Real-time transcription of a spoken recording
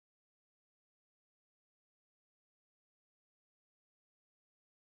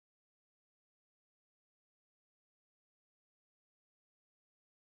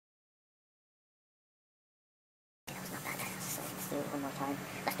one more time.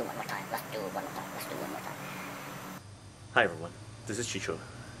 Let's do one more time. Let's do one more time. Let's do one more time. Hi everyone, this is Chycho,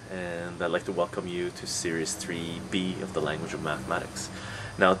 and I'd like to welcome you to Series 3B of the Language of Mathematics.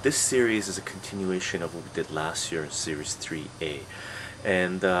 Now, this series is a continuation of what we did last year in Series 3A.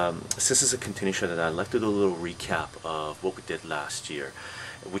 And since it's a continuation of that, I'd like to do a little recap of what we did last year,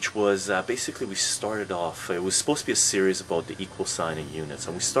 which was basically we started off, it was supposed to be a series about the equal sign and units,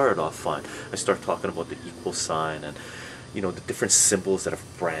 and we started off fine. I started talking about the equal sign and the different symbols that have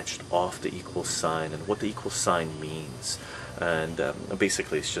branched off the equal sign and what the equal sign means. And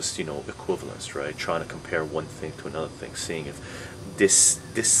basically it's just equivalence, right? Trying to compare one thing to another thing, seeing if this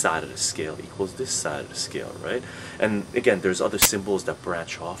side of the scale equals this side of the scale, right? And again, there's other symbols that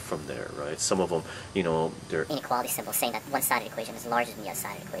branch off from there, right? Some of them, they're inequality symbols saying that one side of the equation is larger than the other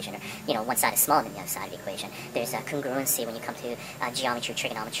side of the equation, or one side is smaller than the other side of the equation. There's congruency when you come to geometry,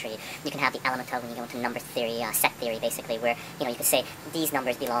 trigonometry. You can have the element of when you go into number theory, set theory, basically, where you can say these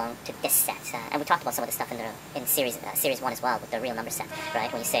numbers belong to this set. And we talked about some of this stuff in series 1 as well with the real number set,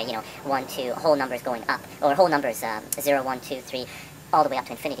 right? When you say 1, 2, whole numbers going up, or whole numbers 0, 1, 2, 3. All the way up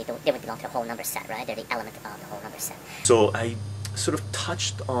to infinity, they would belong to a whole number set, right? They're the element of the whole number set. So I sort of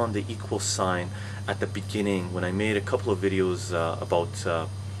touched on the equal sign at the beginning when I made a couple of videos about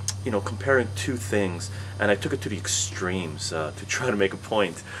comparing two things, and I took it to the extremes to try to make a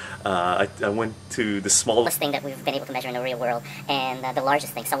point. I went to the smallest thing that we've been able to measure in the real world, and the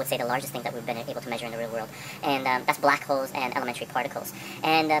largest thing, some would say the largest thing that we've been able to measure in the real world, and that's black holes and elementary particles.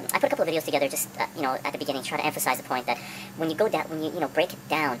 And I put a couple of videos together just at the beginning, try to emphasize the point that when you go down, when you break it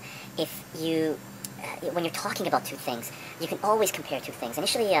down, when you're talking about two things, you can always compare two things.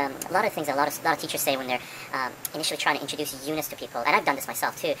 Initially, a lot of teachers say when they're initially trying to introduce units to people, and I've done this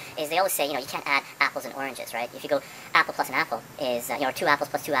myself too, is they always say, you can't add apples and oranges, right? If you go apple plus an apple is, 2 apples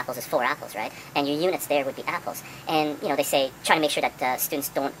plus 2 apples is 4 apples, right? And your units there would be apples. And, they say, trying to make sure that students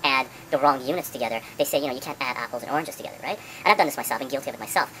don't add the wrong units together, they say, you can't add apples and oranges together, right? And I've done this myself, and guilty of it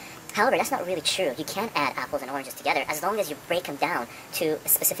myself. However, that's not really true. You can add apples and oranges together as long as you break them down to a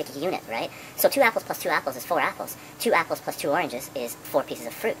specific unit, right? So 2 apples plus 2 apples is 4 apples. 2 apples plus 2 oranges is 4 pieces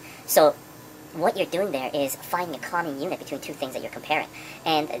of fruit. So what you're doing there is finding a common unit between two things that you're comparing.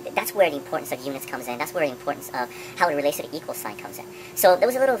 And that's where the importance of units comes in. That's where the importance of how it relates to the equal sign comes in. So there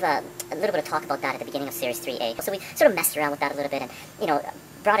was a little bit of talk about that at the beginning of Series 3A. So we sort of messed around with that a little bit and,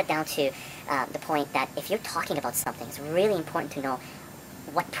 brought it down to the point that if you're talking about something, it's really important to know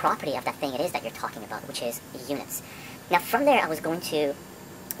what property of that thing it is that you're talking about, which is units. Now from there I was going to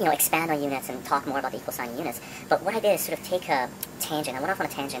expand on units and talk more about the equal sign and units, but what I did is sort of take a tangent. I went off on a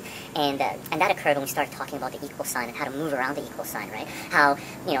tangent, and that occurred when we started talking about the equal sign and how to move around the equal sign, right? How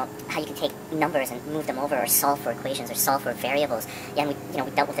you can take numbers and move them over, or solve for equations, or solve for variables. Yeah, and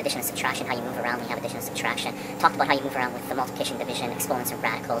we dealt with addition and subtraction, how you move around when you have addition and subtraction. Talked about how you move around with the multiplication, division, exponents, and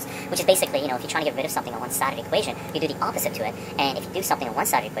radicals, which is basically, if you're trying to get rid of something on one side of the equation, you do the opposite to it, and if you do something on one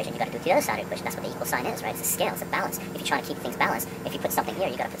side of the equation, you got to do it to the other side of the equation. That's what the equal sign is, right? It's a scale, it's a balance. If you're trying to keep things balanced, if you put something here,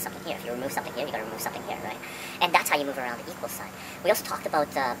 you got to put something here. If you remove something here, you got to remove something here, right? And that's how you move around the equal sign. We also talked about,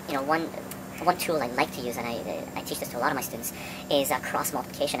 one tool I like to use, and I teach this to a lot of my students, is cross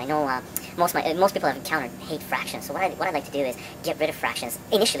multiplication. I know most people I've encountered hate fractions. So what I like to do is get rid of fractions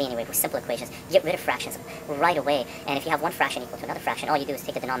initially, anyway, with simple equations. Get rid of fractions right away. And if you have one fraction equal to another fraction, all you do is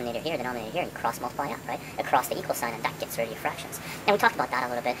take the denominator here, and you cross multiply up, right, across the equal sign, and that gets rid of your fractions. And we talked about that a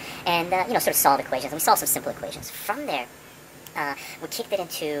little bit, and sort of solve equations. And we solved some simple equations. From there, we kicked it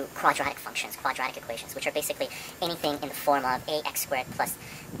into quadratic functions, quadratic equations, which are basically anything in the form of ax squared plus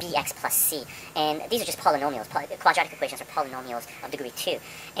bx plus c. And these are just polynomials. Quadratic equations are polynomials of degree 2.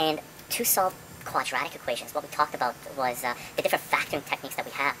 And to solve quadratic equations, what we talked about was the different factoring techniques that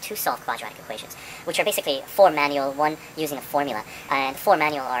we have to solve quadratic equations, which are basically 4 manual, 1 using a formula. And 4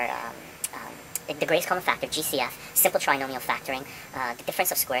 manual are the greatest common factor, GCF, simple trinomial factoring, the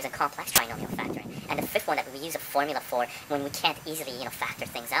difference of squares, and complex trinomial factoring. And the fifth one that we use a formula for when we can't easily, factor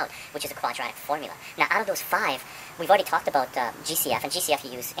things out, which is a quadratic formula. Now, out of those 5, we've already talked about GCF, and GCF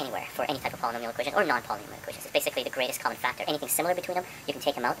you use anywhere for any type of polynomial equation or non-polynomial equations. It's basically the greatest common factor. Anything similar between them, you can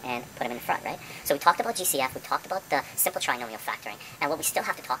take them out and put them in the front, right? So we talked about GCF, we talked about the simple trinomial factoring, and what we still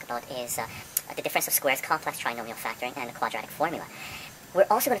have to talk about is the difference of squares, complex trinomial factoring, and the quadratic formula. We're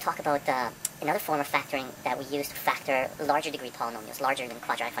also going to talk about another form of factoring that we use to factor larger degree polynomials, larger than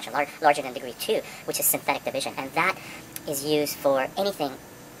quadratic function, larger than degree 2, which is synthetic division. And that is used for anything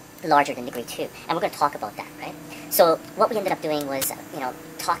larger than degree 2, and we're going to talk about that, right? So what we ended up doing was,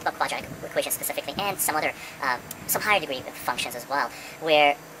 talked about quadratic equations specifically, and some other, some higher degree functions as well,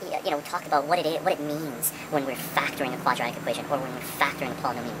 where, we talked about what it means when we're factoring a quadratic equation, or when we're factoring a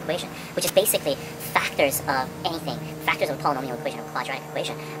polynomial equation, which is basically factors of anything. Factors of a polynomial equation or quadratic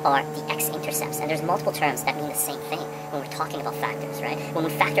equation are the x-intercepts, and there's multiple terms that mean the same thing when we're talking about factors, right? When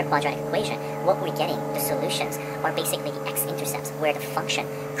we factor a quadratic equation, what we're getting, the solutions, are basically the x-intercepts, where the function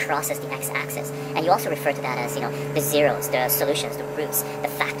crosses the x-axis. And you also refer to that as, the zeros, the solutions, the roots, the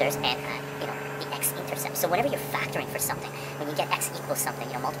factors, and, the x-intercepts. So whenever you're factoring for something, when you get x equals something,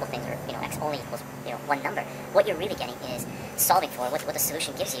 multiple things, or, x only equals, one number, what you're really getting is solving for, what the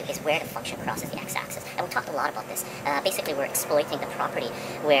solution gives you is where the function crosses the x-axis. And we talked a lot about this. Basically, we're exploiting the property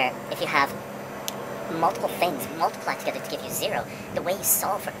where if you have multiple things multiplied together to give you 0, the way you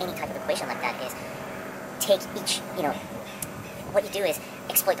solve for any type of equation like that is take each, what you do is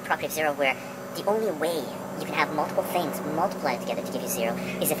exploit the property of 0, where the only way you can have multiple things multiplied together to give you 0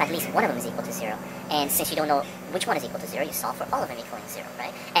 is if at least one of them is equal to 0. And since you don't know which one is equal to 0, you solve for all of them equaling 0,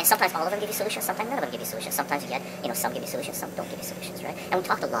 right? And sometimes all of them give you solutions, sometimes none of them give you solutions. Sometimes you get, some give you solutions, some don't give you solutions, right? And we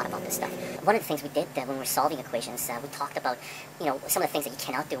talked a lot about this stuff. One of the things we did when we were solving equations, we talked about, some of the things that you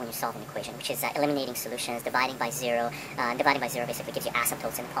cannot do when you're solving an equation, which is eliminating solutions, dividing by 0. Dividing by 0 basically gives you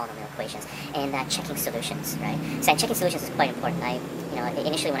asymptotes in the polynomial equations, and checking solutions, right? So checking solutions is quite important.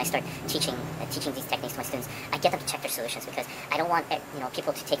 Initially when I start teaching these techniques to my students, I get them to check their solutions, because I don't want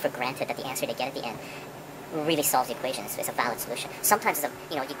people to take for granted that the answer they get at the end really solves the equation. It's a valid solution. Sometimes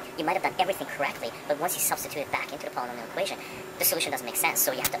you might have done everything correctly, but once you substitute it back into the polynomial equation, the solution doesn't make sense,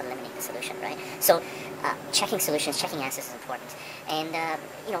 so you have to eliminate the solution, right? So checking solutions, checking answers is important. And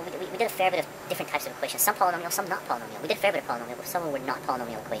we did a fair bit of different types of equations, some polynomial, some not polynomial. We did a fair bit of polynomial, but some were not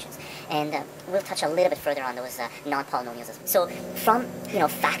polynomial equations. And we'll touch a little bit further on those non-polynomials as well. So from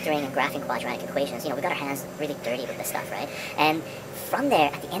factoring and graphing quadratic equations, we got our hands really dirty with this stuff, right? And from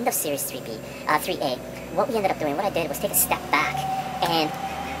there, at the end of Series 3A, what we ended up doing, what I did was take a step back and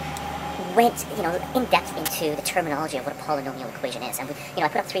went, in depth into the terminology of what a polynomial equation is. And I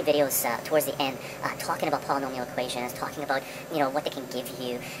put up 3 videos towards the end talking about polynomial equations, talking about, what they can give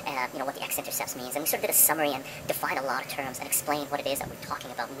you, what the x-intercepts means. And we sort of did a summary and defined a lot of terms and explained what it is that we're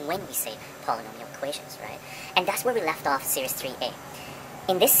talking about when we say polynomial equations, right? And that's where we left off Series 3A.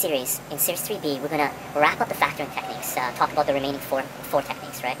 In this series, in Series 3B, we're going to wrap up the factoring techniques, talk about the remaining four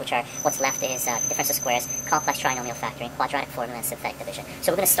techniques, right? Which are, what's left is difference of squares, complex trinomial factoring, quadratic formula, and synthetic division.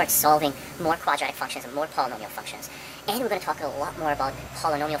 So we're going to start solving more quadratic functions and more polynomial functions. And we're going to talk a lot more about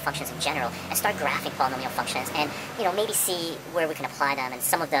polynomial functions in general, and start graphing polynomial functions, and maybe see where we can apply them, and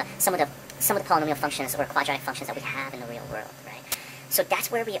some of the polynomial functions or quadratic functions that we have in the real world, right? So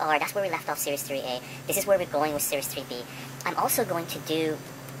that's where we are. That's where we left off Series 3A. This is where we're going with Series 3B. I'm also going to do,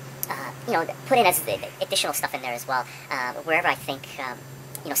 put in as additional stuff in there as well, wherever I think,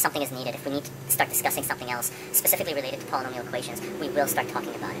 something is needed. If we need to start discussing something else specifically related to polynomial equations, we will start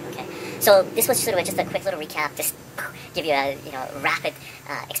talking about it, okay? So this was sort of just a quick little recap, just give you a, rapid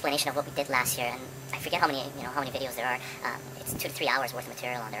explanation of what we did last year. And I forget how many videos there are. It's 2 to 3 hours worth of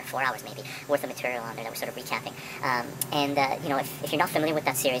material on there, 4 hours maybe, worth of material on there that we're sort of recapping. If you're not familiar with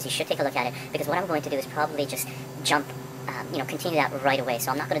that series, you should take a look at it, because what I'm going to do is probably just jump, continue that right away.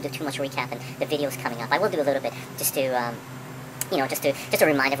 So I'm not going to do too much recap, and the videos coming up. I will do a little bit just to, just to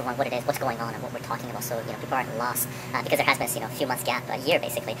remind everyone what it is, what's going on, and what we're talking about, so people aren't lost, because there has been a few months gap, a year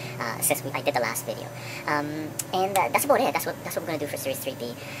basically, since I did the last video, and that's about it. That's what we're going to do for Series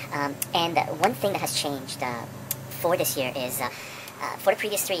 3B. And one thing that has changed for this year is, for the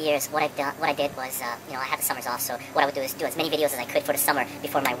previous 3 years, what I did was, I had the summers off, so what I would do is do as many videos as I could for the summer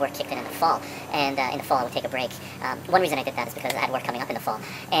before my work kicked in the fall. And in the fall, I would take a break. One reason I did that is because I had work coming up in the fall.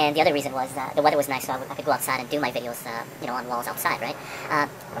 And the other reason was the weather was nice, so I could go outside and do my videos, on walls outside, right?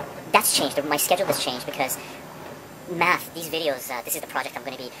 That's changed. My schedule has changed because math, these videos, this is the project I'm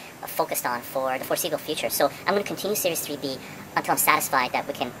going to be focused on for the foreseeable future. So I'm going to continue Series 3B until I'm satisfied that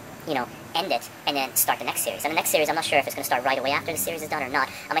we can, end it and then start the next series. And the next series, I'm not sure if it's going to start right away after the series is done or not.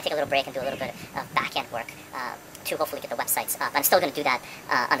 I might take a little break and do a little bit of back-end work to hopefully get the websites up. I'm still going to do that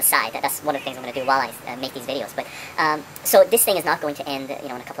on the side. That's one of the things I'm going to do while I make these videos. But so this thing is not going to end,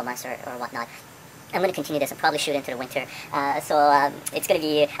 in a couple of months or whatnot. I'm going to continue this and probably shoot into the winter. It's going to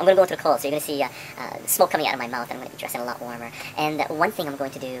be, I'm going to go into the cold, so you're going to see smoke coming out of my mouth, and I'm going to be dressing a lot warmer. And one thing I'm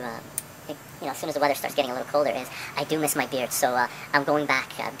going to do, as soon as the weather starts getting a little colder, is I do miss my beard, so I'm going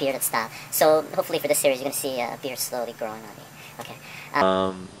back bearded style. So hopefully for this series, you're going to see a beard slowly growing on me. Okay.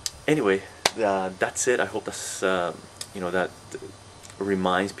 Anyway, that's it. I hope that's, that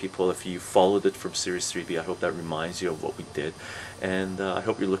reminds people, if you followed it from Series 3B, I hope that reminds you of what we did, and I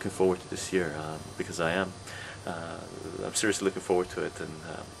hope you're looking forward to this year, because I am. I'm seriously looking forward to it, and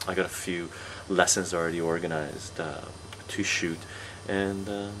I got a few lessons already organized to shoot, and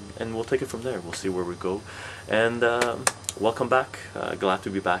we'll take it from there. We'll see where we go, and welcome back. Glad to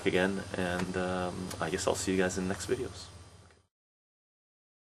be back again, and I guess I'll see you guys in the next videos.